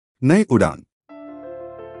Nayi Udaan.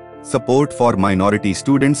 Support for minority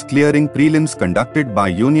students clearing prelims conducted by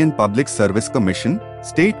Union Public Service Commission,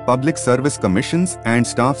 State Public Service Commissions and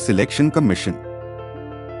Staff Selection Commission.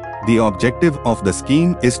 The objective of the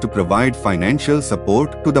scheme is to provide financial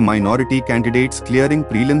support to the minority candidates clearing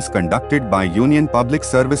prelims conducted by Union Public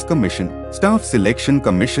Service Commission, Staff Selection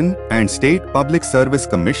Commission and State Public Service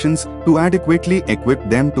Commissions to adequately equip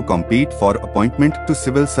them to compete for appointment to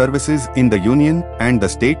civil services in the Union and the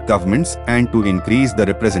state governments and to increase the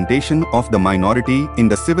representation of the minority in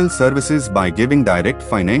the civil services by giving direct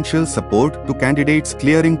financial support to candidates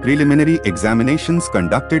clearing preliminary examinations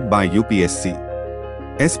conducted by UPSC.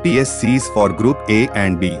 SPSCs for Group A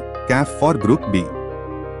and B, CAF for Group B.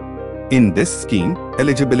 In this scheme,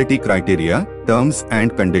 eligibility criteria, terms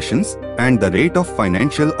and conditions, and the rate of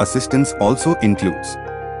financial assistance also includes.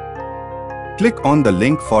 Click on the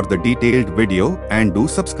link for the detailed video and do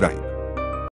subscribe.